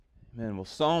Amen. Well,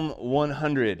 Psalm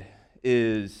 100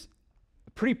 is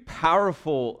a pretty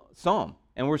powerful psalm.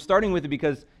 And we're starting with it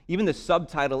because even the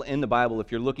subtitle in the Bible,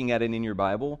 if you're looking at it in your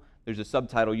Bible, there's a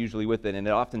subtitle usually with it, and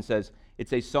it often says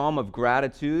it's a psalm of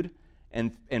gratitude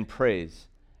and praise.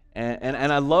 And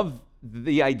I love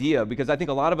the idea because I think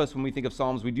a lot of us, when we think of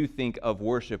psalms, we do think of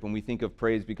worship and we think of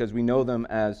praise because we know them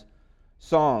as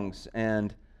songs.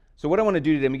 And so what I want to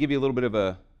do today, let me give you a little bit of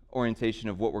a orientation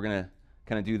of what we're going to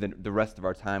kind of do the rest of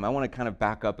our time. I want to kind of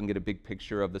back up and get a big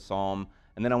picture of the psalm,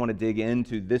 and then I want to dig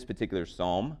into this particular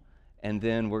psalm, and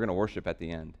then we're going to worship at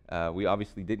the end. We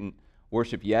obviously didn't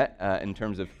worship yet in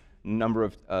terms of number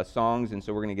of songs, and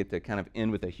so we're going to get to kind of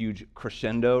end with a huge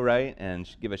crescendo, right,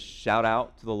 and give a shout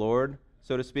out to the Lord,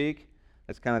 so to speak.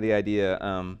 That's kind of the idea.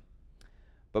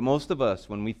 But most of us,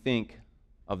 when we think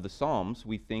of the Psalms,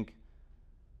 we think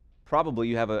probably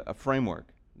you have a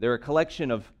framework. They're a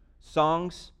collection of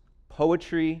songs,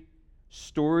 poetry,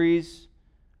 stories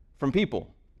from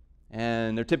people.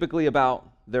 And they're typically about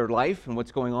their life and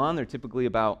what's going on. They're typically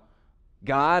about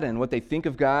God and what they think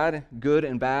of God, good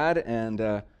and bad. And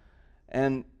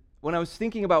when I was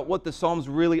thinking about what the Psalms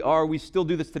really are, we still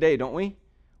do this today, don't we?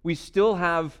 We still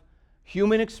have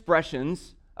human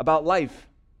expressions about life.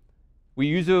 We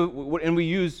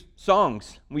use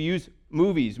songs. We use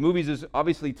movies. Movies is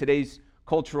obviously today's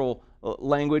cultural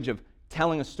language of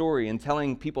telling a story and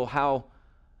telling people how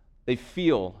they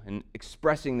feel and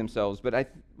expressing themselves. But I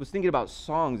was thinking about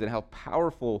songs and how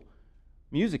powerful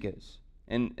music is.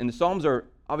 And the Psalms are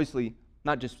obviously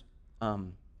not just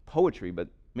poetry, but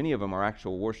many of them are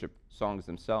actual worship songs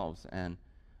themselves. And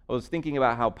I was thinking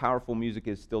about how powerful music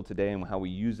is still today and how we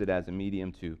use it as a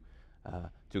medium to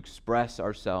express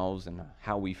ourselves and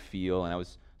how we feel. And I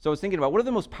was thinking about what are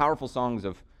the most powerful songs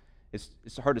of,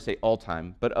 it's hard to say all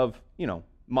time, but of,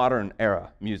 modern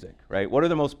era music, right? What are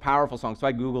the most powerful songs? So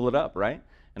I Google it up, right?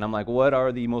 And I'm like, what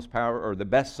are the most or the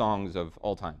best songs of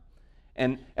all time?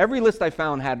 And every list I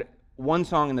found had one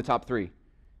song in the top three.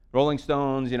 Rolling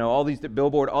Stones, all these,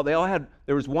 Billboard,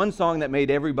 there was one song that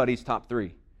made everybody's top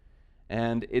three.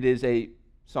 And it is a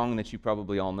song that you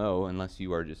probably all know, unless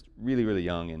you are just really, really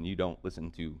young and you don't listen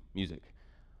to music.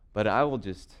 But I will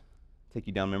just take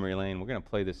you down memory lane. We're going to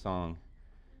play this song,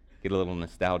 get a little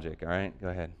nostalgic, all right? Go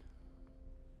ahead.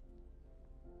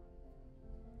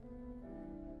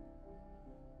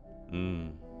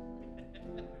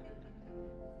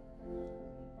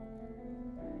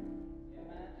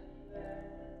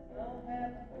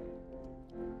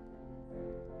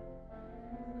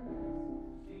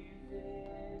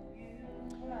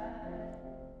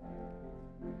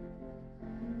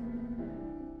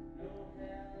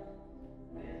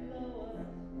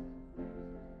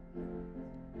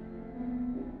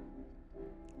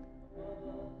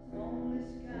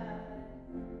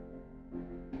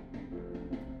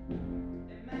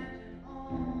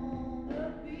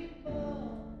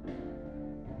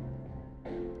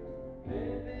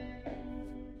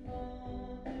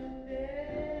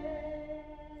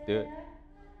 Do it.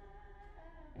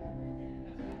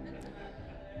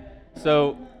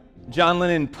 So, John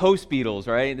Lennon post-Beatles,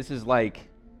 right? This is like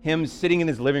him sitting in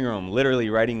his living room, literally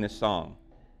writing this song.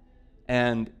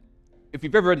 And if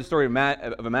you've ever read the story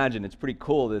of Imagine, it's pretty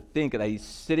cool to think that he's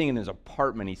sitting in his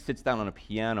apartment, he sits down on a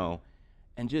piano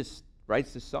and just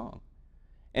writes this song.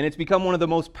 And it's become one of the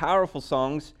most powerful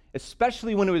songs,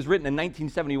 especially when it was written in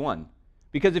 1971.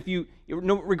 Because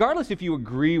regardless if you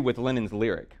agree with Lennon's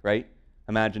lyric, right?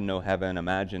 Imagine no heaven,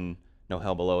 imagine no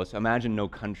hell below us, imagine no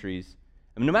countries.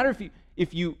 I mean, no matter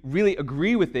if you really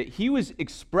agree with it, he was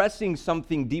expressing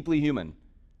something deeply human.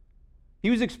 He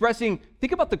was expressing,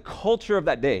 think about the culture of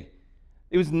that day.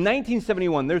 It was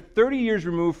 1971. They're 30 years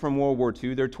removed from World War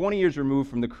II. They're 20 years removed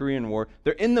from the Korean War.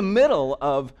 They're in the middle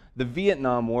of the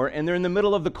Vietnam War, and they're in the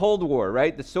middle of the Cold War,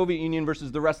 right? The Soviet Union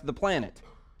versus the rest of the planet.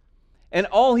 And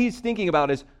all he's thinking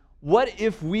about is, what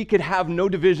if we could have no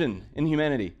division in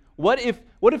humanity? What if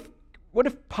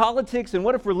politics and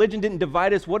what if religion didn't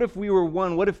divide us? What if we were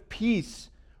one? What if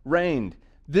peace reigned?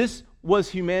 This was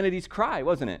humanity's cry,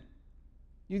 wasn't it?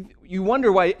 You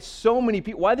wonder why so many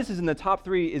people, why this is in the top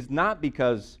three is not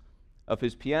because of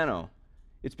his piano.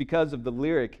 It's because of the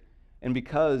lyric and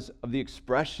because of the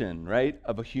expression, right,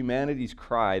 of a humanity's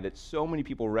cry that so many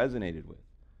people resonated with.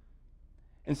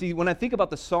 And see, when I think about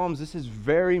the Psalms, this is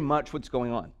very much what's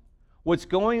going on. What's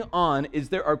going on is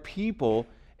there are people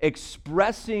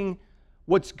expressing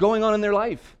what's going on in their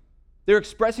life. They're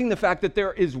expressing the fact that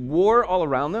there is war all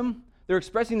around them. They're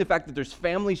expressing the fact that there's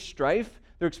family strife.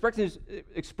 They're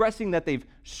expressing that they've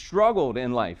struggled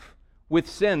in life with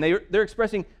sin. They're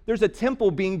expressing there's a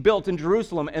temple being built in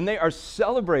Jerusalem, and they are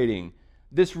celebrating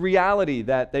this reality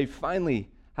that they finally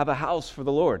have a house for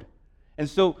the Lord. And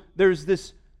so there's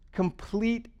this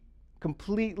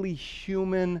completely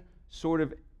human sort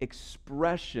of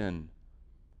expression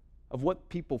of what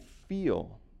people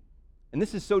feel. And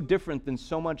this is so different than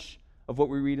so much of what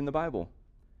we read in the Bible.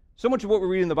 So much of what we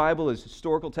read in the Bible is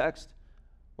historical text,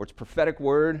 or it's prophetic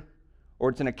word, or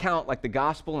it's an account like the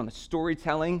gospel and a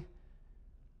storytelling.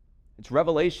 It's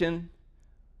revelation.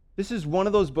 This is one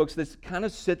of those books that kind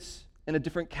of sits in a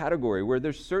different category where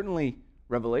there's certainly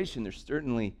revelation, there's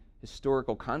certainly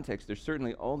historical context, there's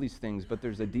certainly all these things, but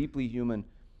there's a deeply human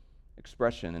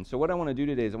expression. And so what I want to do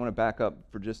today is I want to back up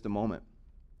for just a moment,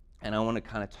 and I want to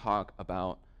kind of talk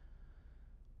about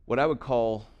what I would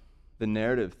call the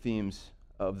narrative themes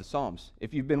of the Psalms.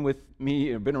 If you've been with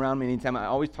me or been around me anytime, I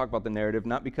always talk about the narrative,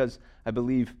 not because I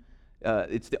believe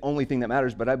it's the only thing that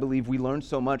matters, but I believe we learn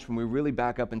so much when we really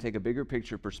back up and take a bigger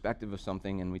picture perspective of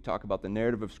something, and we talk about the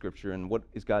narrative of Scripture and what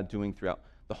is God doing throughout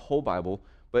the whole Bible.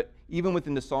 But even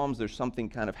within the Psalms, there's something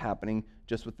kind of happening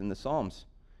just within the Psalms.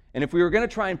 And if we were going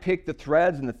to try and pick the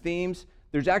threads and the themes,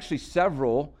 there's actually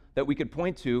several that we could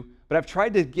point to, but I've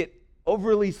tried to get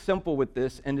overly simple with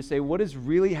this and to say what is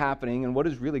really happening and what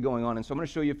is really going on. And so I'm going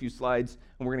to show you a few slides,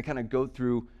 and we're going to kind of go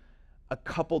through a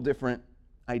couple different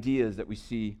ideas that we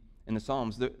see in the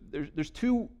Psalms. There's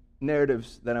two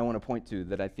narratives that I want to point to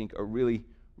that I think are really,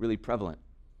 really prevalent.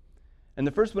 And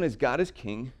the first one is God is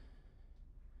king.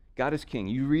 God is king.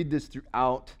 You read this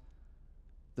throughout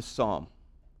the Psalm.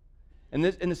 And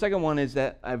the second one is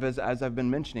that, as I've been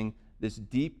mentioning, this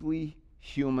deeply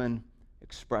human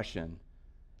expression.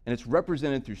 And it's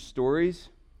represented through stories.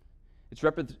 It's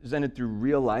represented through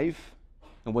real life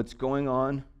and what's going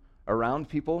on around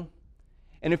people.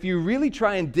 And if you really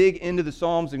try and dig into the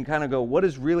Psalms and kind of go, what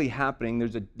is really happening?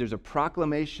 There's a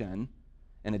proclamation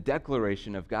and a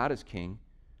declaration of God as king,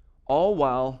 all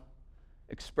while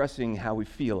expressing how we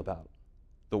feel about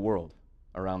the world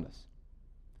around us.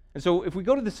 And so if we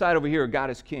go to the side over here, God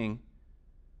is king,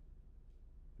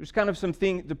 there's kind of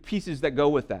the pieces that go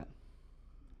with that.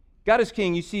 God is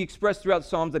king, you see expressed throughout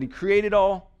Psalms that he created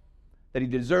all, that he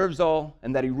deserves all,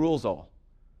 and that he rules all.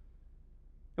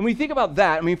 And when you think about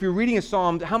that, I mean, if you're reading a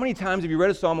psalm, how many times have you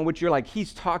read a psalm in which you're like,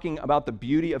 he's talking about the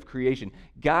beauty of creation?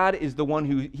 God is the one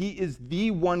he is the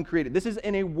one created. This is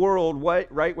in a world,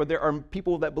 right, where there are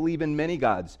people that believe in many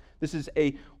gods. This is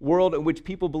a world in which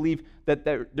people believe that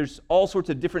there's all sorts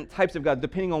of different types of gods,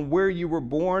 depending on where you were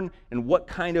born and what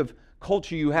kind of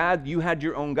culture you had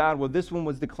your own God. Well, this one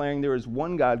was declaring there is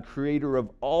one God, creator of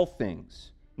all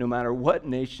things, no matter what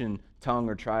nation, tongue,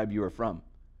 or tribe you are from.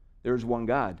 There is one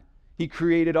God. He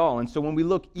created all. And so when we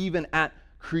look even at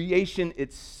creation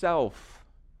itself,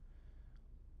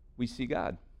 we see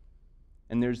God.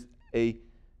 And there's a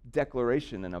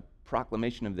declaration and a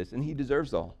proclamation of this. And he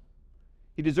deserves all.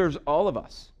 He deserves all of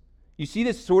us. You see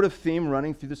this sort of theme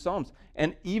running through the Psalms.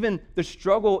 And even the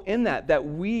struggle in that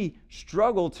we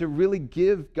struggle to really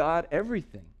give God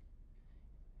everything.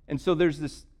 And so there's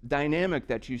this dynamic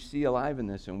that you see alive in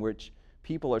this, in which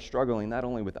people are struggling not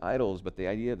only with idols, but the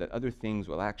idea that other things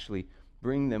will actually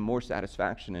bring them more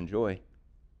satisfaction and joy.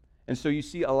 And so you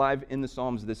see alive in the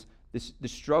Psalms this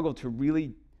struggle to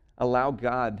really allow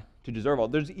God to deserve all.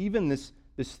 There's even this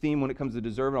theme when it comes to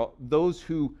deserve all. Those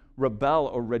who rebel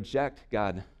or reject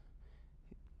God,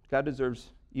 God deserves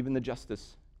even the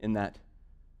justice in that.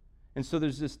 And so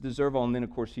there's this deserve all, and then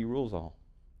of course he rules all.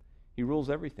 He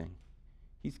rules everything.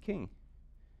 He's king.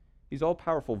 He's all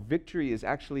powerful. Victory is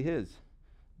actually his.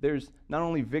 There's not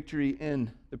only victory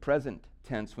in the present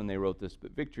tense when they wrote this,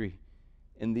 but victory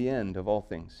in the end of all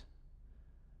things.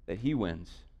 That he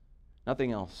wins.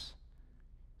 Nothing else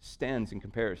stands in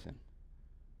comparison,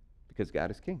 because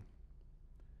God is king.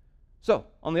 So,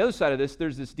 on the other side of this,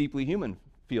 there's this deeply human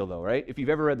feel, though, right? If you've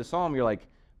ever read the Psalm, you're like,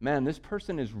 man, this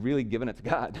person is really giving it to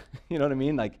God. You know what I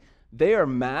mean? Like, they are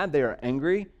mad, they are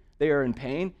angry, they are in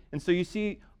pain. And so you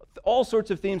see all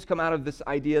sorts of themes come out of this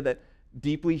idea that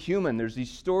deeply human. There's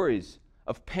these stories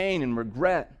of pain and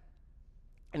regret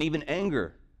and even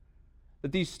anger.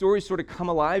 That these stories sort of come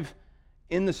alive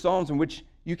in the Psalms, in which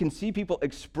you can see people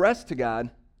express to God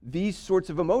these sorts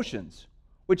of emotions.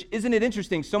 Which, isn't it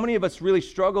interesting? So many of us really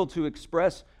struggle to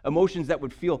express emotions that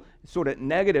would feel sort of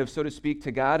negative, so to speak,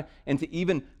 to God, and to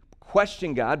even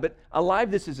question God. But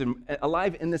alive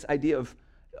in this idea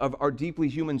of our deeply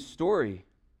human story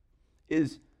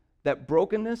is that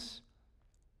brokenness,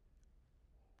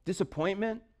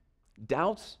 disappointment,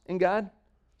 doubts in God,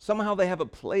 somehow they have a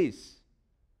place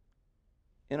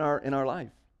in our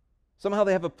life. Somehow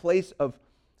they have a place of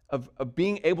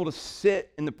being able to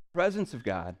sit in the presence of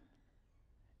God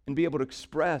and be able to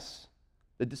express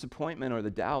the disappointment or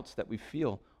the doubts that we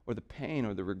feel, or the pain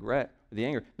or the regret or the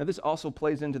anger. Now, this also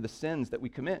plays into the sins that we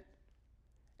commit.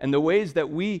 And the ways that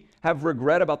we have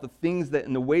regret about the things that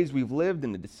and the ways we've lived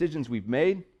and the decisions we've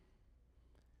made,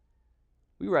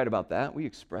 we write about that. We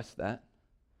express that.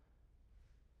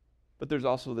 But there's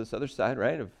also this other side,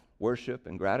 right, of worship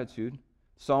and gratitude.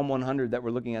 Psalm 100 that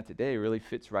we're looking at today really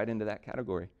fits right into that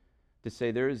category. To say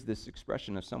there is this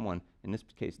expression of someone, in this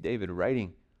case David,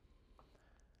 writing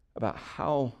about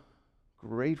how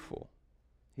grateful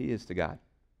he is to God.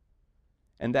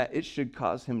 And that it should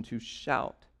cause him to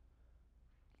shout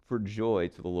for joy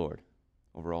to the Lord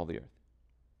over all the earth.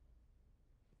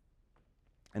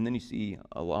 And then you see,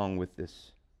 along with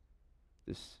this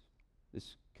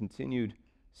continued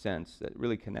sense that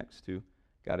really connects to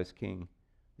God as King,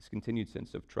 this continued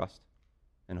sense of trust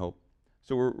and hope.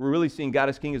 So we're really seeing God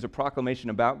as King as a proclamation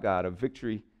about God, of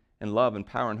victory and love and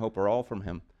power and hope are all from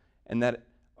him. And that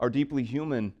our deeply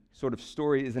human sort of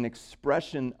story is an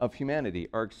expression of humanity,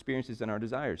 our experiences and our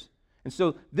desires. And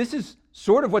so this is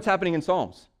sort of what's happening in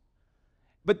Psalms.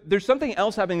 But there's something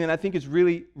else happening that I think is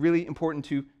really, really important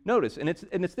to notice, and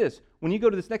it's this. When you go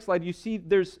to this next slide, you see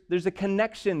there's a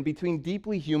connection between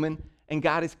deeply human and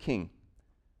God as King.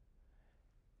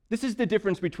 This is the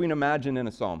difference between Imagine and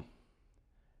a psalm,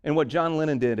 and what John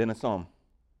Lennon did in a psalm.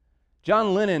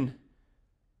 John Lennon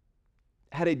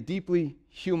had a deeply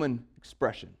human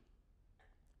expression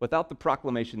without the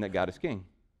proclamation that God is King.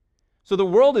 So the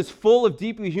world is full of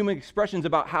deeply human expressions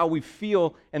about how we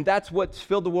feel, and that's what's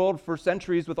filled the world for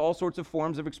centuries with all sorts of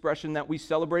forms of expression that we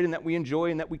celebrate and that we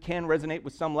enjoy and that we can resonate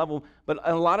with some level. But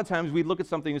a lot of times we look at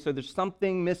something and say, there's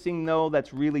something missing, no,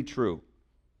 that's really true.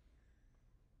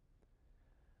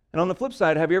 And on the flip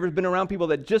side, have you ever been around people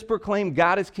that just proclaim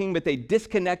God is King, but they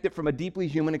disconnect it from a deeply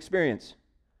human experience?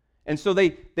 And so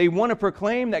they want to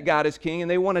proclaim that God is King, and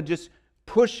they want to just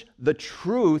push the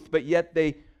truth, but yet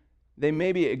they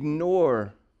maybe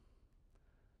ignore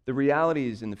the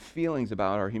realities and the feelings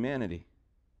about our humanity.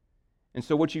 And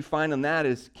so what you find on that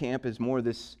is camp is more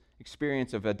this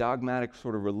experience of a dogmatic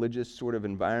sort of religious sort of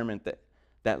environment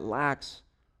that lacks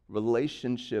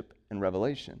relationship and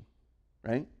revelation,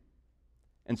 right?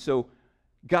 And so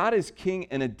God is King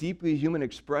and a deeply human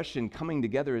expression coming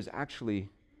together is actually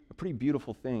a pretty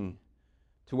beautiful thing,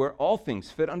 to where all things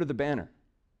fit under the banner.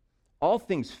 All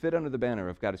things fit under the banner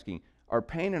of God is King. Our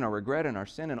pain and our regret and our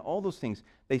sin and all those things,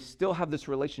 they still have this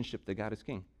relationship that God is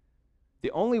King.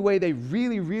 The only way they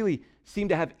really, really seem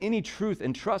to have any truth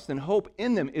and trust and hope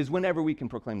in them is whenever we can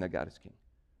proclaim that God is King.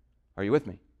 Are you with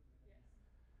me?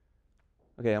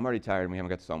 Okay, I'm already tired and we haven't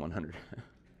got to Psalm 100.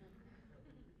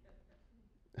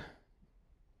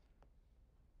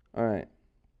 All right.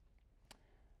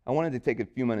 I wanted to take a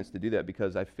few minutes to do that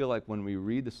because I feel like when we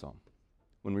read the psalm,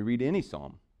 when we read any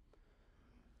psalm,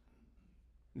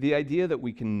 the idea that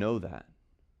we can know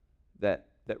that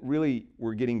really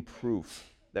we're getting proof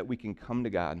that we can come to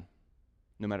God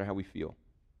no matter how we feel.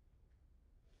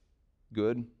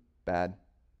 Good, bad,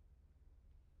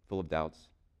 full of doubts.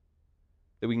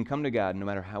 That we can come to God no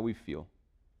matter how we feel.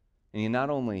 And he not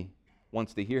only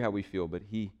wants to hear how we feel, but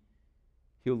he'll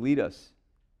lead us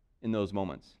in those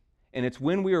moments. And it's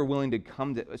when we are willing to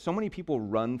come to, so many people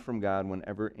run from God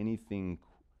whenever anything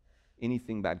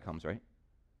bad comes, right?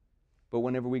 But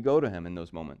whenever we go to him in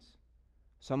those moments,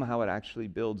 somehow it actually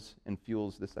builds and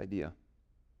fuels this idea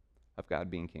of God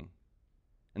being King.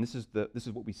 And this is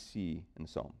what we see in the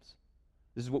Psalms.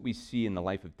 This is what we see in the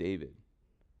life of David.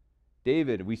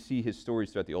 David, we see his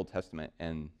stories throughout the Old Testament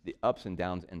and the ups and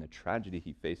downs and the tragedy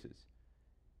he faces.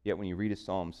 Yet when you read his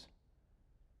Psalms,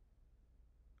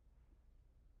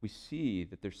 we see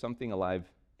that there's something alive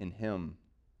in him,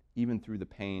 even through the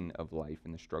pain of life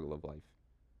and the struggle of life,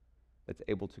 that's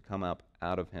able to come up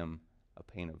out of him a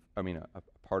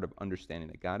part of understanding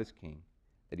that God is King,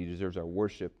 that he deserves our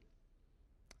worship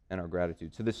and our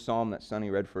gratitude. So this psalm that Sonny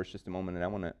read for us just a moment, and I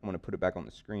want to put it back on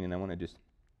the screen, and I want to just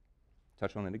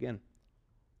touch on it again.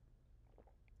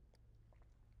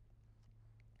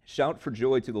 Shout for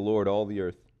joy to the Lord, all the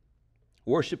earth.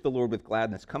 Worship the Lord with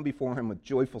gladness. Come before him with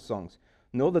joyful songs.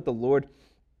 Know that the Lord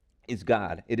is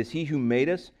God. It is he who made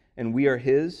us, and we are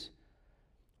his.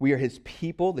 We are his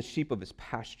people, the sheep of his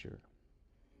pasture.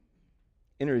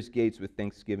 Enter his gates with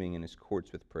thanksgiving and his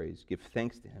courts with praise. Give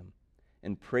thanks to him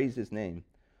and praise his name.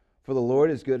 For the Lord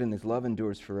is good and his love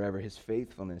endures forever. His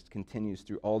faithfulness continues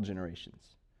through all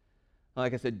generations.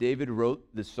 Like I said, David wrote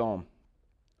this psalm.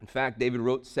 In fact, David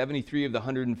wrote 73 of the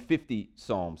 150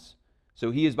 psalms.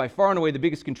 So he is by far and away the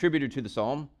biggest contributor to the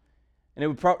psalm. And it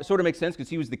would sort of make sense because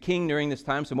he was the king during this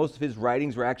time, so most of his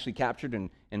writings were actually captured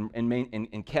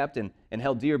and kept and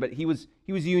held dear. But he was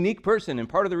a unique person, and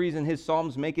part of the reason his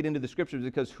Psalms make it into the Scriptures is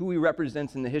because who he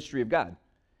represents in the history of God.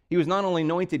 He was not only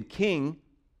anointed king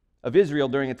of Israel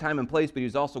during a time and place, but he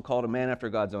was also called a man after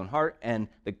God's own heart, and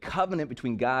the covenant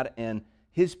between God and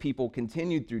his people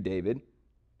continued through David.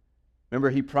 Remember,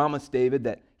 he promised David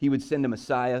that he would send a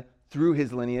Messiah through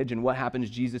his lineage, and what happens?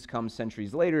 Jesus comes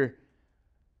centuries later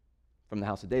from the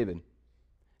house of David.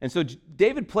 And so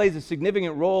David plays a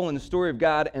significant role in the story of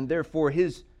God, and therefore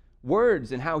his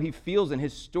words and how he feels and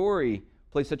his story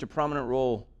play such a prominent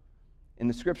role in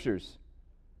the Scriptures.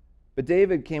 But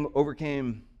David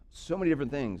overcame so many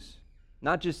different things,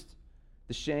 not just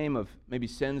the shame of maybe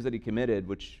sins that he committed,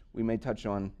 which we may touch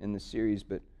on in this series,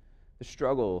 but the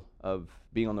struggle of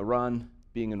being on the run,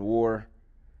 being in war.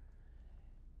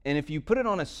 And if you put it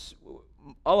on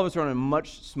all of us are on a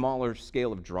much smaller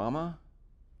scale of drama,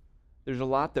 there's a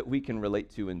lot that we can relate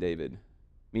to in David,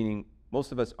 meaning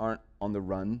most of us aren't on the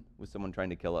run with someone trying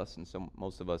to kill us, and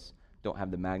most of us don't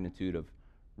have the magnitude of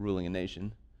ruling a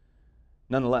nation.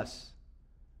 Nonetheless,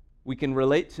 we can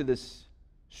relate to this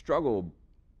struggle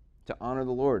to honor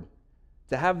the Lord,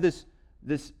 to have this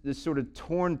sort of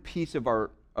torn piece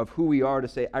of who we are, to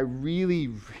say, I really,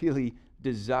 really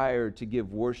desire to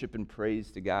give worship and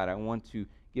praise to God. I want to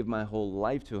give my whole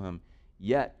life to him,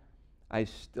 yet I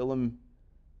still am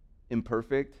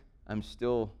imperfect. I'm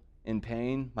still in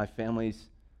pain. My family's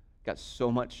got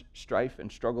so much strife and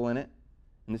struggle in it,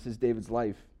 and this is David's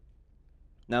life.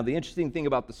 Now, the interesting thing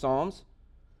about the Psalms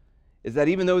is that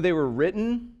even though they were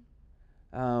written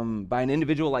by an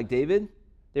individual like David,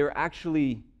 they were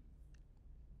actually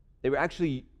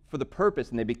for the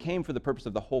purpose, and they became for the purpose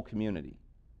of the whole community.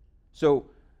 So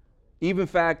even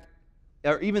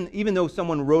though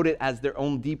someone wrote it as their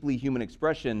own deeply human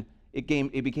expression, it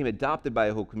became adopted by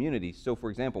a whole community. So, for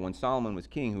example, when Solomon was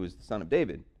king, who was the son of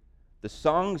David, the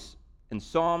songs and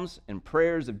psalms and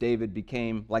prayers of David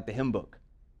became like the hymn book.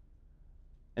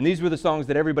 And these were the songs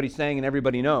that everybody sang and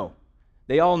everybody knew.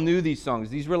 They all knew these songs.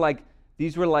 These were like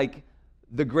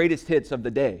the greatest hits of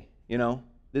the day, you know?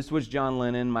 This was John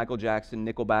Lennon, Michael Jackson,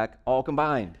 Nickelback, all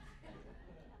combined.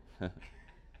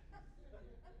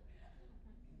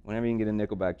 Whenever you can get a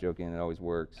Nickelback joke in, it always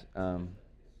works.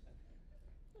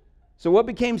 So what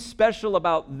became special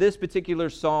about this particular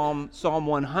psalm, Psalm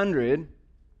 100,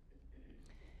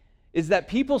 is that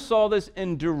people saw this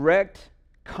in direct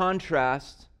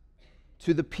contrast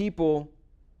to the people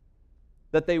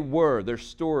that they were, their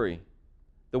story,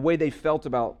 the way they felt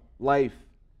about life.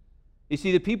 You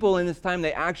see, the people in this time,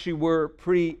 they actually were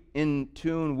pretty in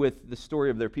tune with the story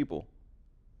of their people.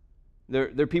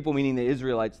 Their people, meaning the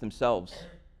Israelites themselves.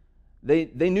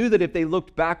 They knew that if they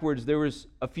looked backwards, there was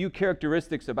a few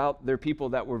characteristics about their people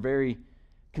that were very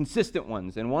consistent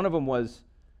ones. And one of them was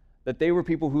that they were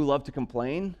people who loved to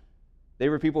complain. They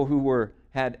were people who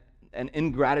had an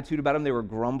ingratitude about them. They were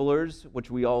grumblers,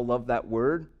 which we all love that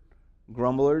word,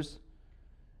 grumblers.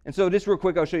 And so just real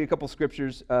quick, I'll show you a couple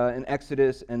scriptures in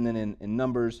Exodus and then in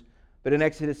Numbers. But in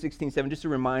Exodus 16:7, just a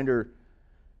reminder,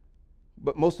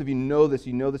 but most of you know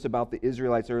this about the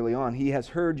Israelites early on. He has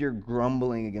heard your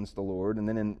grumbling against the Lord. And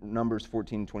then in Numbers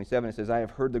 14:27, it says, I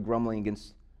have heard the grumbling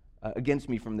against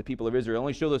me from the people of Israel. I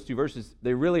only show those two verses.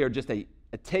 They really are just a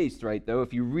taste, right, though.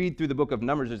 If you read through the book of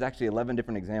Numbers, there's actually 11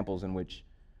 different examples in which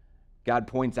God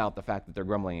points out the fact that they're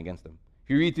grumbling against him. If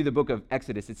you read through the book of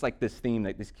Exodus, it's like this theme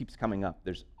that this keeps coming up.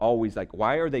 There's always like,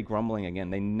 why are they grumbling again?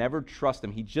 They never trust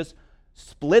him. He just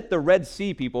split the Red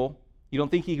Sea, people. You don't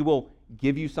think he will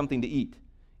give you something to eat?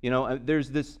 You know, there's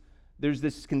this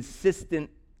consistent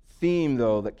theme,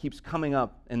 though, that keeps coming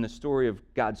up in the story of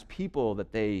God's people,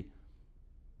 that they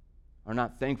are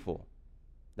not thankful,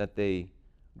 that they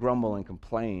grumble and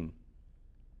complain.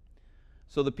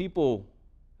 So the people,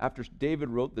 after David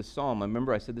wrote this psalm, I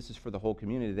remember I said this is for the whole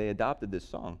community, they adopted this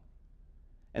song.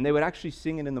 And they would actually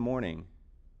sing it in the morning.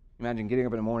 Imagine getting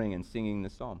up in the morning and singing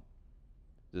this psalm.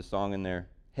 There's a song in their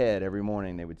head every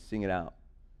morning. They would sing it out.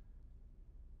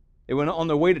 They went on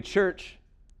their way to church,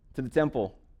 to the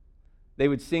temple. They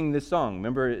would sing this song.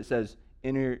 Remember, it says,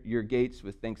 enter your gates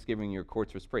with thanksgiving, your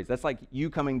courts with praise. That's like you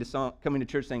coming to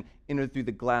church saying, enter through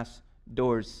the glass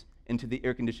doors into the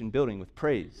air-conditioned building with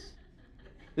praise.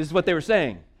 This is what they were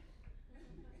saying.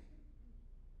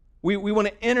 We want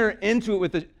to enter into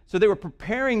it so they were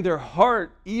preparing their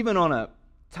heart, even on a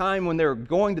time when they were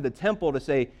going to the temple, to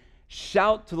say,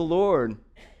 shout to the Lord,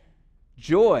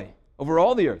 joy over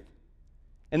all the earth.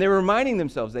 And they were reminding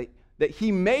themselves that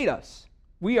he made us.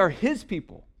 We are his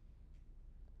people.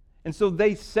 And so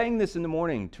they sang this in the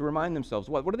morning to remind themselves,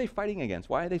 what are they fighting against?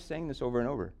 Why are they saying this over and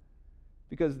over?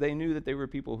 because they knew that they were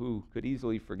people who could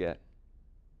easily forget.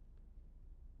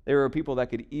 They were people that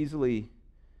could easily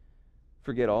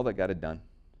forget all that God had done.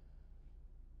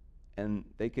 And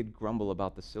they could grumble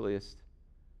about the silliest,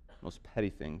 most petty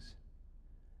things.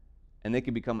 And they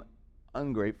could become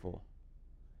ungrateful.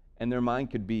 And their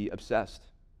mind could be obsessed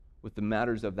with the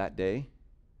matters of that day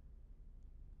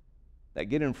that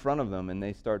get in front of them, and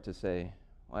they start to say,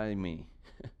 why me?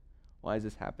 Why is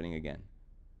this happening again?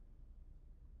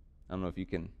 I don't know if you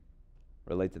can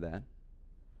relate to that.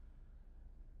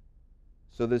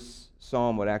 So this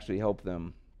psalm would actually help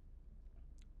them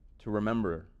to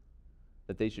remember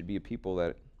that they should be a people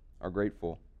that are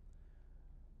grateful.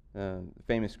 The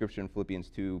famous scripture in Philippians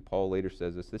 2, Paul later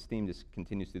says this theme just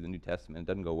continues through the New Testament. It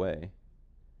doesn't go away.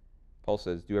 Paul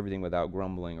says, do everything without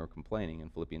grumbling or complaining in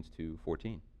Philippians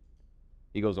 2:14.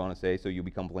 He goes on to say, so you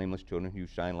become blameless children who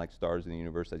shine like stars in the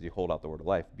universe as you hold out the word of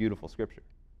life. Beautiful scripture.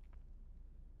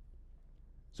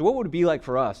 So what would it be like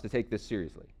for us to take this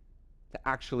seriously? To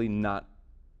actually not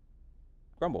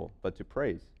grumble, but to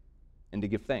praise and to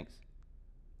give thanks.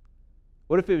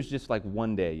 What if it was just like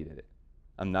one day you did it?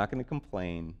 I'm not going to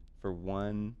complain for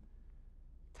one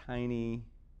teeny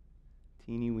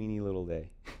weeny little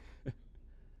day.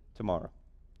 Tomorrow,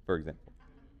 for example.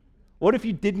 What if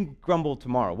you didn't grumble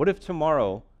tomorrow? What if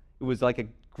tomorrow it was like a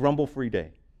grumble-free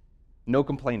day? No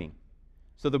complaining.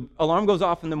 So the alarm goes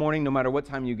off in the morning no matter what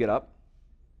time you get up.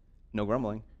 No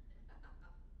grumbling.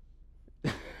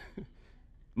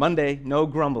 Monday, no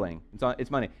grumbling. It's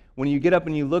Monday. When you get up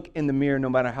and you look in the mirror, no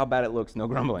matter how bad it looks, no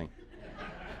grumbling.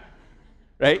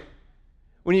 Right?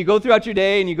 When you go throughout your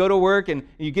day and you go to work and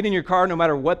you get in your car, no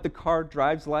matter what the car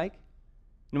drives like,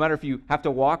 no matter if you have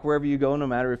to walk wherever you go, no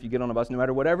matter if you get on a bus, no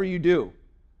matter whatever you do,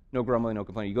 no grumbling, no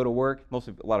complaining. You go to work, a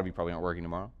lot of you probably aren't working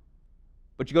tomorrow,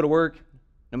 but you go to work,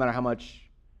 no matter how much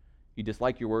you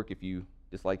dislike your work, if you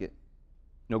dislike it,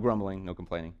 no grumbling, no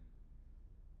complaining.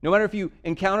 No matter if you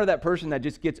encounter that person that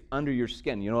just gets under your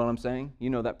skin, you know what I'm saying? You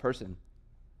know that person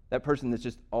that's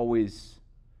just always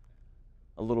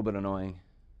a little bit annoying,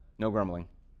 no grumbling.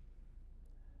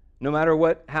 No matter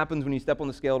what happens when you step on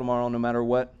the scale tomorrow, no matter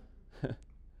what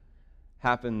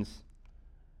happens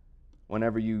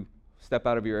whenever you step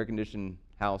out of your air-conditioned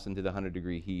house into the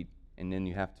 100-degree heat, and then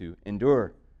you have to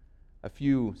endure a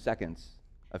few seconds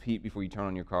of heat before you turn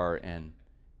on your car and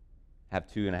have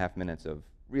 2.5 minutes of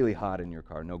really hot in your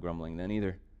car, no grumbling then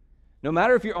either. No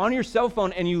matter if you're on your cell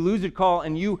phone and you lose a call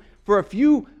and you, for a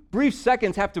few brief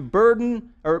seconds, have to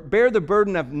bear the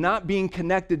burden of not being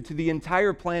connected to the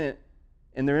entire planet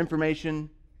and their information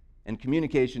and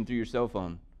communication through your cell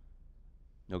phone,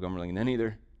 no grumbling then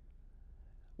either.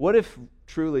 What if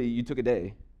truly you took a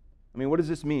day? I mean, what does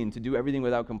this mean, to do everything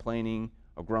without complaining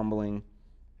or grumbling?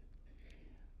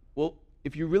 Well,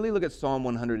 if you really look at Psalm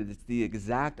 100, it's the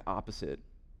exact opposite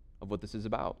of what this is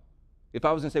about. If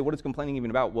I was going to say, what is complaining even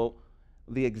about? Well,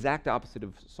 the exact opposite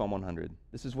of Psalm 100.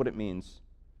 This is what it means.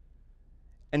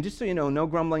 And just so you know, no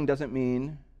grumbling doesn't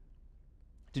mean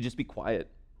to just be quiet.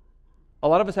 A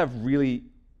lot of us have really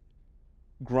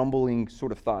grumbling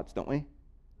sort of thoughts, don't we?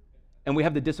 And we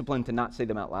have the discipline to not say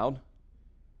them out loud.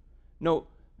 No,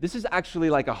 this is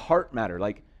actually like a heart matter.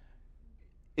 Like,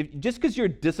 just because you're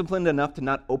disciplined enough to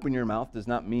not open your mouth does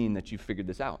not mean that you've figured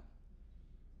this out.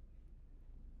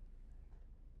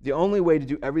 The only way to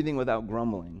do everything without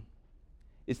grumbling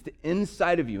is to,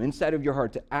 inside of your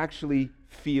heart, to actually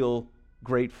feel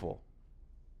grateful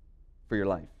for your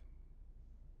life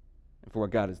and for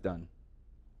what God has done.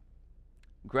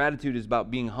 Gratitude is about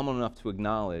being humble enough to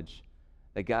acknowledge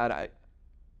that, God,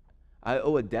 I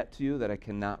owe a debt to you that I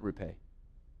cannot repay.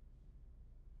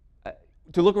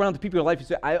 To look around the people in your life, you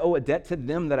say, I owe a debt to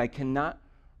them that I cannot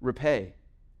repay.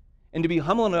 And to be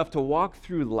humble enough to walk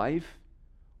through life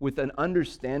with an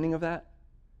understanding of that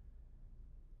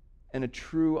and a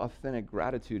true, authentic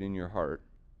gratitude in your heart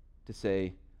to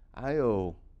say, I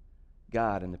owe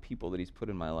God and the people that He's put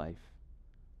in my life,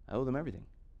 I owe them everything.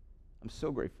 I'm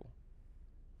so grateful.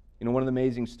 You know, one of the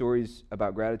amazing stories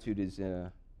about gratitude is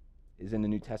in the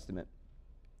New Testament,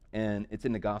 and it's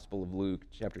in the Gospel of Luke,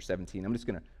 chapter 17. I'm just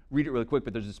going to read it really quick,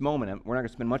 but there's this moment, and we're not going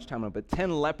to spend much time on it, but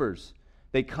 10 lepers,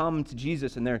 they come to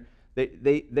Jesus, and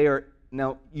they are,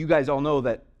 now you guys all know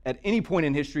that at any point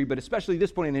in history, but especially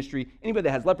this point in history, anybody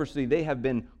that has leprosy, they have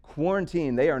been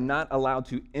quarantined. They are not allowed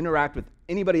to interact with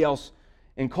anybody else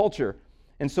in culture.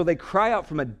 And so they cry out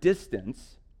from a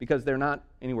distance, because they're not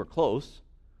anywhere close,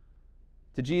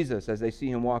 to Jesus as they see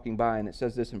him walking by. And it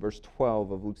says this in verse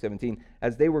 12 of Luke 17.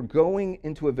 As they were going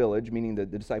into a village, meaning the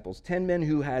disciples, 10 men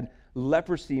who had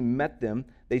leprosy met them.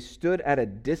 They stood at a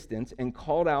distance and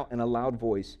called out in a loud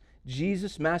voice,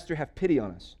 Jesus, Master, have pity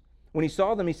on us. When he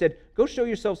saw them, he said, "Go show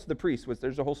yourselves to the priest."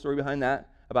 There's a whole story behind that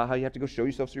about how you have to go show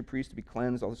yourselves to your priest to be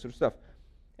cleansed, all this sort of stuff.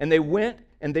 And they went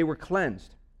and they were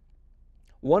cleansed.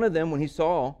 One of them, when he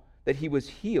saw that he was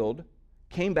healed,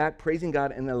 came back praising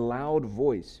God in a loud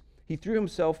voice. He threw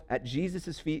himself at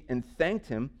Jesus' feet and thanked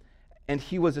him, and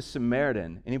he was a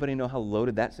Samaritan. Anybody know how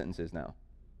loaded that sentence is now?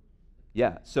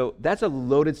 Yeah, so that's a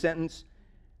loaded sentence,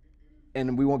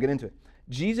 and we won't get into it.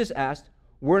 Jesus asked,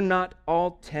 "Were not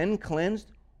all 10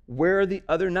 cleansed? Where are the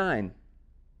other 9?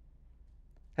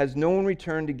 Has no one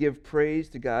returned to give praise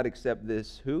to God except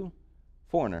this," who?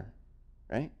 Foreigner,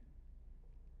 right?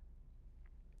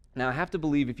 Now, I have to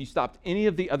believe if you stopped any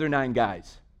of the other 9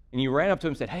 guys and you ran up to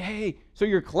them and said, hey, so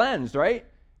you're cleansed, right?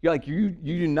 You're like, you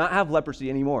do not have leprosy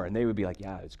anymore. And they would be like,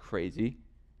 yeah, it's crazy.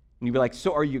 And you'd be like,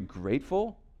 so are you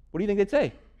grateful? What do you think they'd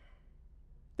say?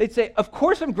 They'd say, of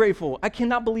course I'm grateful. I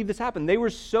cannot believe this happened. They were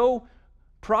so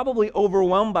probably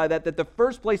overwhelmed by that the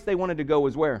first place they wanted to go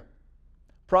was where?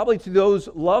 Probably to those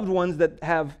loved ones that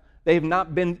they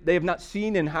have not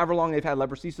seen in however long they've had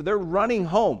leprosy. So they're running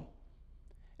home.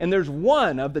 And there's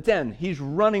one of the 10. He's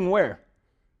running where?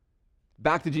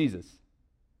 Back to Jesus.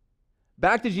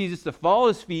 Back to Jesus to fall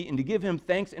at his feet and to give him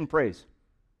thanks and praise.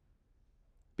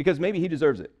 Because maybe he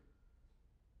deserves it.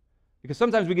 Because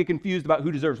sometimes we get confused about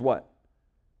who deserves what.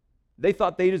 They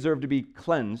thought they deserved to be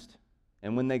cleansed,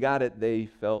 and when they got it, they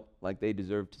felt like they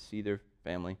deserved to see their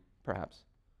family, perhaps.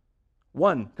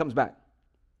 One comes back.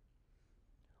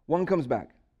 One comes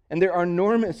back. And there are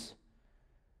enormous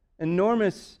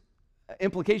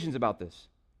implications about this.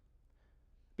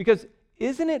 Because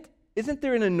isn't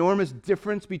there an enormous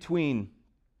difference between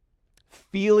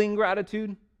feeling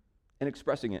gratitude and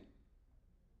expressing it?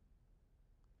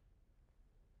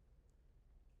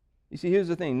 You see, here's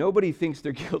the thing. Nobody thinks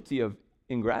they're guilty of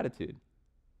ingratitude.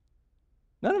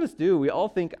 None of us do. We all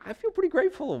think, I feel pretty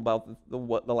grateful about the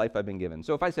life I've been given.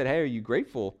 So if I said, hey, are you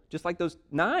grateful? Just like those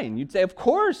 9, you'd say, of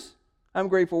course I'm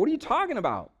grateful. What are you talking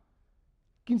about?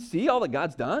 You can see all that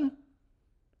God's done.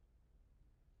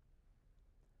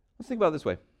 Let's think about it this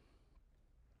way.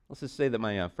 Let's just say that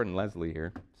my friend Leslie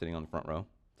here, sitting on the front row,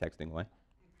 texting away.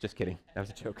 Just kidding. That was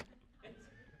a joke.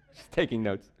 Just taking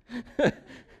notes.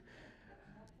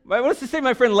 Let's just say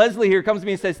my friend Leslie here comes to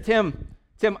me and says, Tim,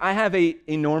 I have an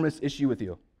enormous issue with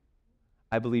you.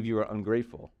 I believe you are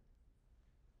ungrateful.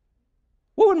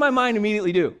 What would my mind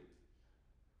immediately do?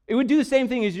 It would do the same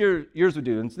thing as yours would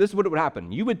do. And so this is what would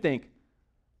happen. You would think,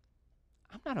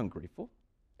 I'm not ungrateful.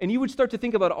 And you would start to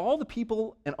think about all the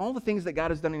people and all the things that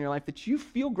God has done in your life that you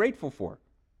feel grateful for.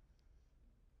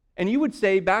 And you would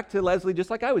say back to Leslie, just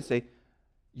like I would say,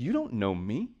 you don't know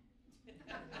me.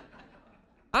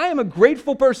 I am a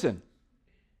grateful person.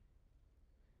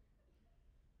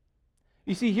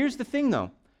 You see, here's the thing, though.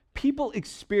 People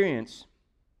experience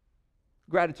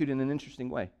gratitude in an interesting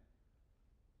way.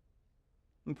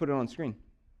 Let me put it on screen.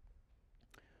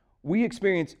 We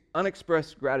experience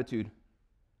unexpressed gratitude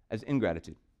as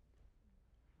ingratitude.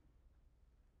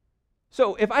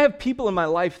 So if I have people in my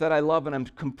life that I love and I'm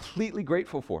completely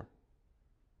grateful for,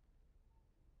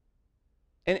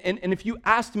 and if you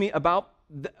asked me about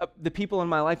the people in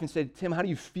my life and said, Tim, how do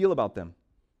you feel about them?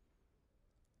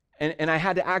 And I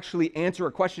had to actually answer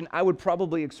a question, I would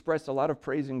probably express a lot of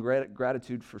praise and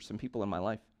gratitude for some people in my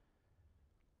life.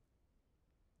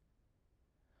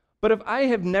 But if I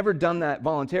have never done that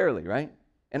voluntarily, right,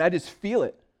 and I just feel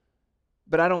it,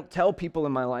 but I don't tell people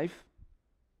in my life,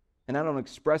 and I don't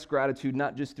express gratitude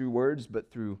not just through words,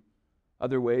 but through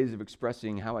other ways of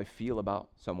expressing how I feel about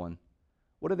someone,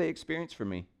 what do they experience from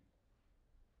me?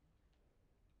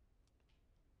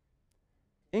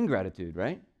 Ingratitude,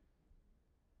 right?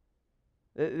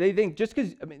 They think just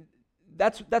because,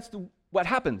 that's what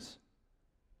happens.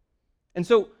 And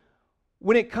so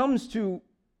when it comes to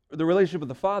the relationship with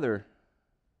the Father,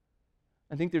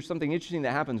 I think there's something interesting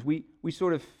that happens. We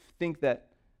sort of think that,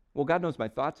 well, God knows my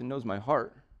thoughts and knows my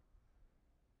heart.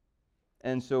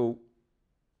 And so,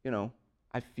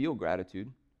 I feel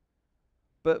gratitude.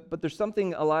 But there's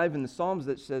something alive in the Psalms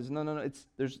that says, no,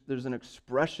 there's an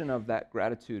expression of that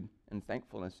gratitude and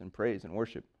thankfulness and praise and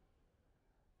worship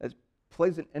that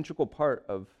plays an integral part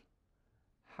of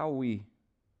how we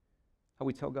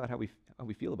tell God how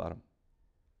we feel about him.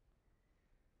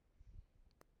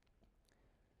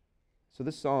 So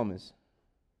this psalm is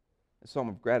a psalm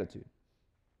of gratitude.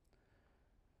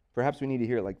 Perhaps we need to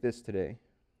hear it like this today.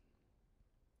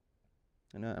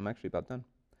 And I'm actually about done.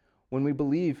 When we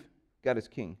believe God is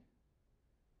king,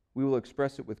 we will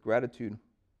express it with gratitude,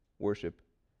 worship,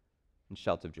 and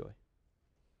shouts of joy.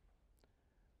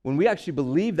 When we actually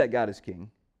believe that God is king,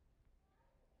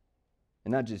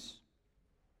 and not just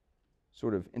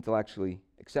sort of intellectually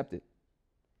accept it.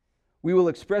 We will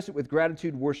express it with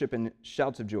gratitude, worship, and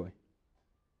shouts of joy.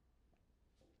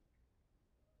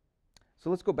 So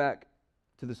let's go back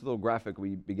to this little graphic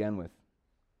we began with,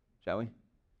 shall we?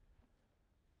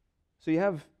 So you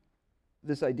have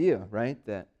this idea, right,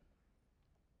 that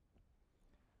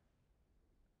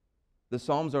the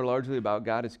Psalms are largely about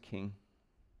God as King,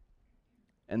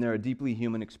 and they're a deeply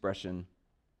human expression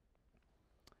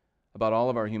about all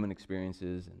of our human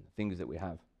experiences and things that we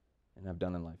have and have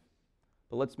done in life.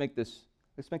 But let's make this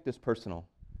personal.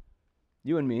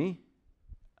 You and me,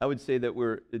 I would say that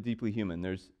we're deeply human.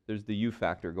 There's the you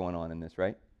factor going on in this,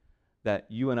 right? That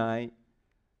you and I,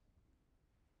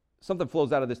 something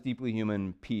flows out of this deeply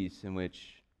human piece in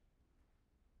which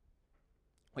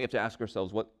we have to ask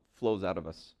ourselves, what flows out of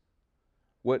us?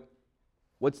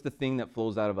 What's the thing that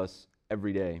flows out of us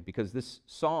every day? Because this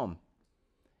psalm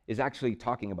is actually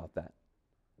talking about that.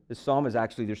 This psalm is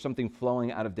actually, there's something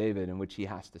flowing out of David in which he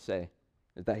has to say,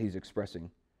 that he's expressing.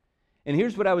 And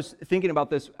here's what I was thinking about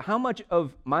this. How much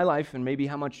of my life, and maybe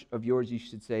how much of yours you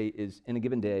should say, is in a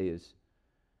given day is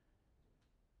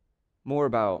more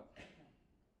about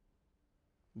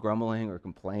grumbling or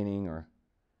complaining or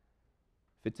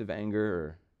fits of anger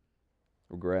or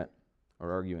regret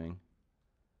or arguing.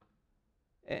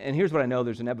 And here's what I know,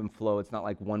 there's an ebb and flow. It's not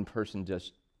like one person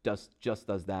just does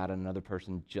that and another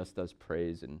person just does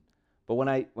praise. But when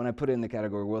I put it in the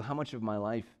category, well, how much of my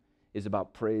life is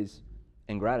about praise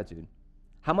and gratitude?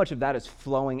 How much of that is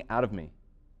flowing out of me?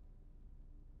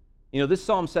 You know, this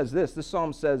psalm says this. This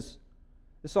psalm says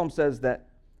that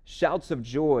shouts of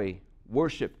joy,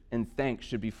 worship, and thanks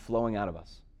should be flowing out of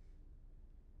us.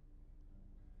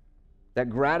 That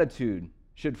gratitude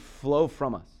should flow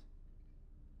from us.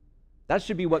 That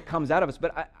should be what comes out of us.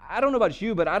 But I don't know about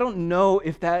you, but I don't know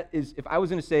if I was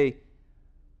going to say,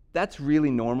 that's really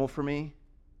normal for me.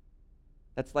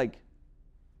 That's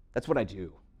what I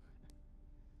do.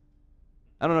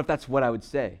 I don't know if that's what I would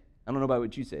say. I don't know about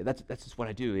what you say. That's just what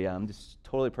I do. Yeah, I'm just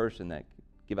totally a person that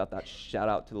give out that shout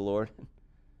out to the Lord.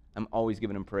 I'm always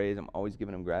giving him praise. I'm always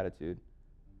giving him gratitude.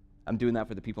 I'm doing that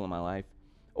for the people in my life.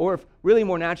 Or if really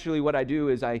more naturally what I do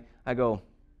is I go,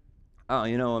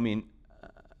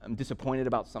 I'm disappointed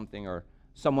about something, or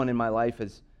someone in my life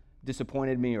has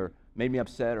disappointed me or made me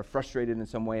upset or frustrated in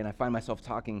some way, and I find myself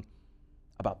talking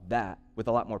about that with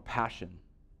a lot more passion.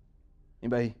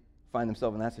 Anybody find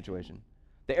themselves in that situation?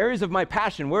 The areas of my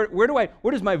passion, where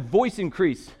does my voice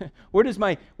increase? Where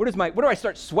do I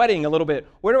start sweating a little bit?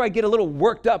 Where do I get a little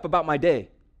worked up about my day?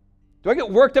 Do I get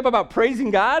worked up about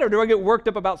praising God, or do I get worked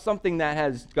up about something that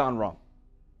has gone wrong?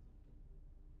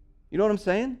 You know what I'm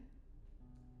saying?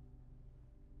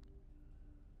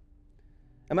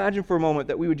 Imagine for a moment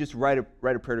that we would just write a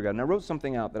prayer to God. And I wrote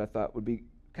something out that I thought would be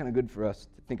kind of good for us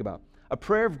to think about. A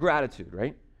prayer of gratitude,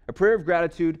 right? A prayer of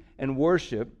gratitude and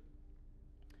worship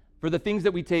for the things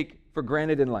that we take for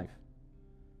granted in life.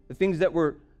 The things that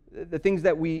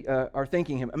we are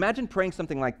thanking him. Imagine praying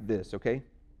something like this, okay?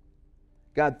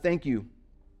 God, thank you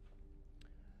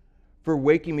for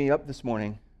waking me up this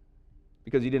morning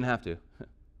because you didn't have to.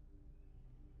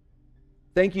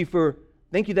 Thank you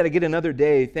that I get another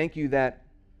day. Thank you that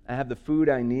I have the food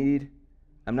I need.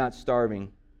 I'm not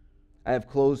starving. I have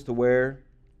clothes to wear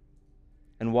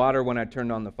and water when I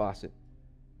turned on the faucet.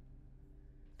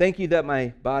 Thank you that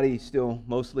my body still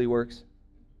mostly works.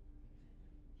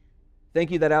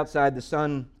 Thank you that outside the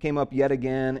sun came up yet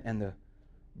again and the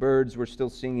birds were still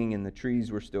singing and the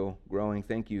trees were still growing.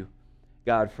 Thank you,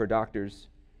 God, for doctors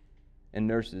and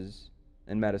nurses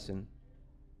and medicine.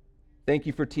 Thank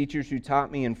you for teachers who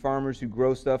taught me and farmers who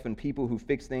grow stuff and people who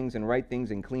fix things and write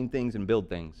things and clean things and build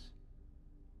things.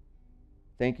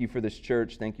 Thank you for this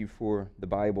church. Thank you for the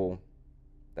Bible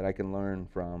that I can learn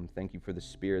from. Thank you for the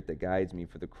Spirit that guides me,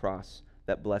 for the cross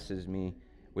that blesses me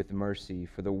with mercy,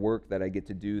 for the work that I get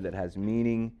to do that has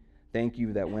meaning. Thank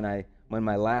you that when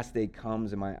my last day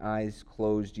comes and my eyes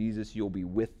close, Jesus, you'll be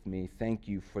with me. Thank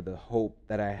you for the hope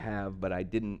that I have, but I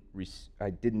didn't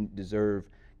deserve.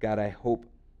 God,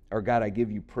 I give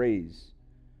you praise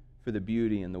for the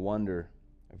beauty and the wonder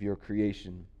of your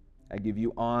creation. I give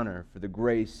you honor for the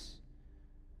grace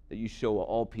that you show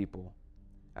all people.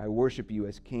 I worship you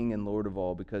as King and Lord of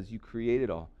all because you created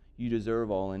all, you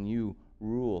deserve all, and you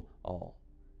rule all.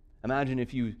 Imagine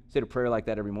if you said a prayer like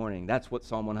that every morning. That's what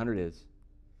Psalm 100 is.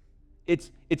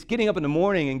 It's getting up in the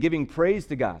morning and giving praise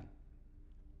to God.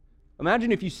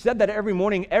 Imagine if you said that every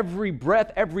morning, every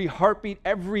breath, every heartbeat,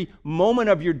 every moment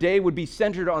of your day would be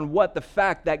centered on what? The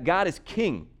fact that God is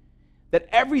King, that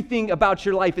everything about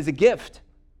your life is a gift.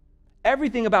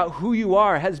 Everything about who you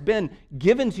are has been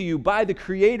given to you by the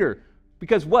Creator.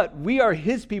 Because what? We are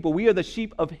His people. We are the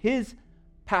sheep of His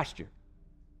pasture.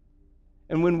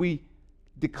 And when we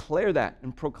declare that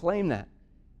and proclaim that,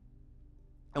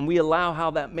 and we allow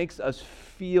how that makes us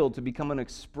feel to become an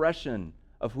expression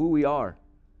of who we are,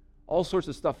 all sorts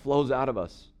of stuff flows out of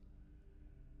us.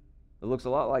 It looks a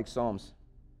lot like Psalms.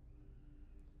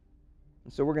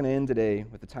 And so we're going to end today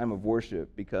with a time of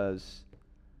worship because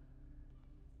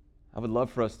I would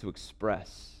love for us to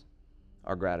express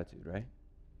our gratitude, right?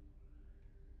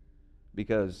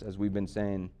 Because, as we've been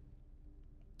saying,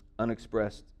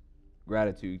 unexpressed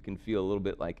gratitude can feel a little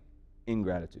bit like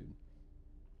ingratitude.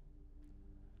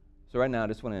 So right now, I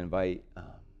just want to invite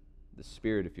the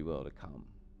Spirit, if you will, to come,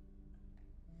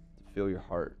 to fill your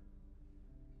heart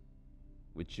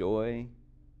with joy,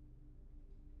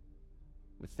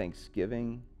 with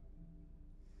thanksgiving.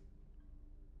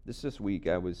 This week,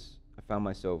 I found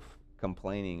myself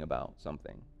complaining about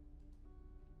something.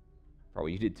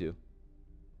 Probably you did too.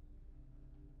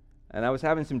 And I was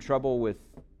having some trouble with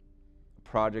a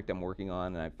project I'm working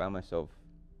on, and I found myself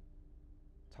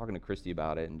talking to Christy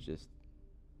about it and just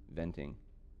venting.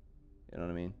 You know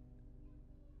what I mean?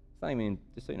 It's not even,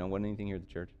 just so you know, wasn't anything here at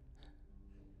the church.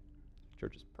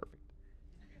 Church is perfect.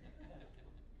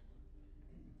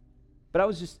 But I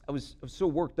was so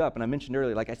worked up, and I mentioned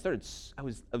earlier, like I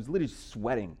was literally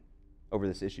sweating over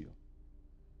this issue.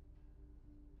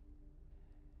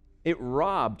 It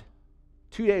robbed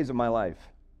 2 days of my life.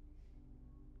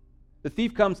 The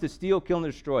thief comes to steal, kill, and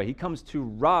destroy. He comes to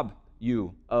rob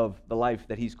you of the life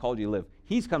that he's called you to live.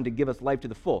 He's come to give us life to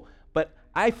the full. But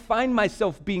I find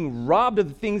myself being robbed of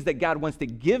the things that God wants to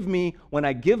give me when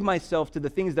I give myself to the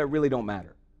things that really don't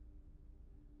matter.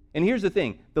 And here's the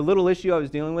thing, the little issue I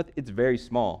was dealing with, it's very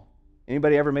small.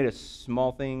 Anybody ever made a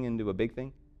small thing into a big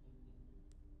thing?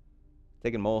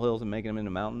 Taking molehills and making them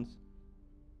into mountains?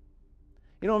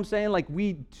 You know what I'm saying? Like,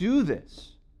 we do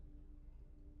this.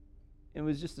 It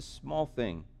was just a small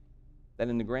thing that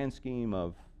in the grand scheme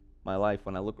of my life,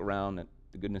 when I look around at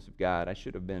the goodness of God, I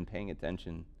should have been paying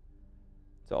attention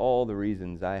to all the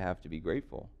reasons I have to be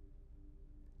grateful.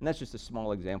 And that's just a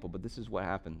small example, but this is what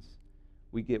happens.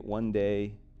 We get 1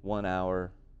 day, 1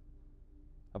 hour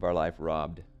of our life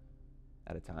robbed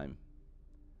at a time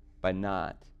by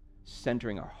not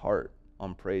centering our heart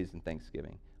on praise and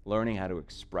thanksgiving, learning how to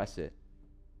express it,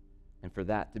 and for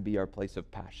that to be our place of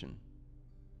passion.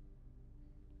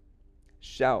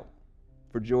 Shout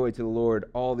for joy to the Lord,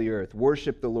 all the earth.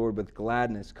 Worship the Lord with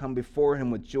gladness. Come before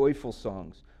him with joyful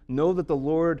songs. Know that the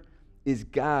Lord is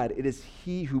God. It is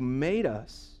he who made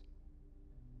us.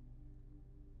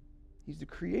 He's the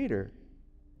creator.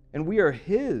 And we are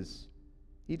his.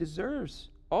 He deserves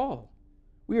all.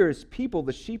 We are his people,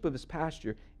 the sheep of his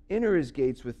pasture. Enter his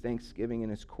gates with thanksgiving and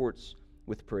his courts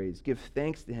with praise. Give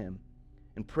thanks to him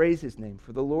and praise his name.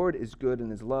 For the Lord is good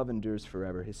and his love endures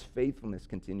forever. His faithfulness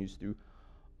continues through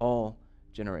all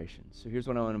generations. So here's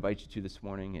what I want to invite you to this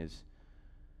morning is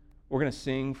we're going to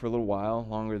sing for a little while,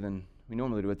 longer than we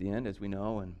normally do at the end, as we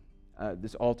know, and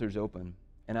this altar's open.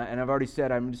 And I've already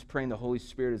said, I'm just praying the Holy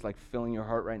Spirit is like filling your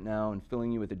heart right now and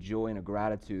filling you with a joy and a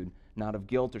gratitude, not of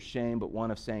guilt or shame, but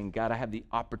one of saying, God, I have the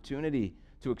opportunity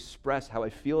to express how I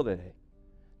feel today,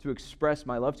 to express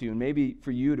my love to you. And maybe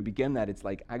for you to begin that, it's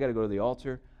like, I got to go to the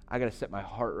altar. I got to set my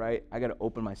heart right. I got to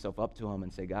open myself up to him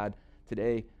and say, God,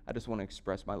 today, I just want to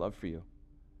express my love for you.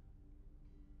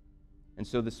 And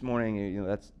so this morning,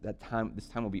 this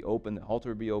time will be open, the altar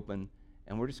will be open,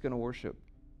 and we're just going to worship.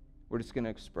 We're just going to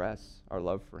express our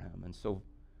love for him. And so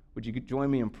would you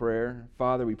join me in prayer?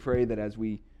 Father, we pray that as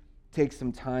we take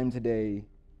some time today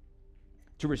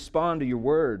to respond to your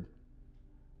word,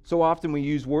 so often we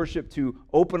use worship to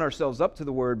open ourselves up to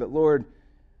the word, but Lord,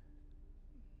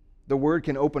 the word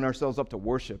can open ourselves up to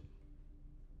worship.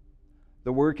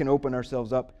 The word can open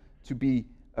ourselves up to be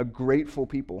a grateful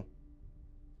people.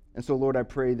 And so, Lord, I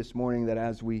pray this morning that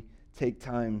as we take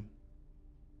time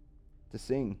to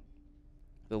sing,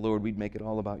 the Lord, we'd make it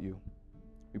all about you.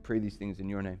 We pray these things in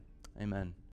your name.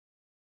 Amen.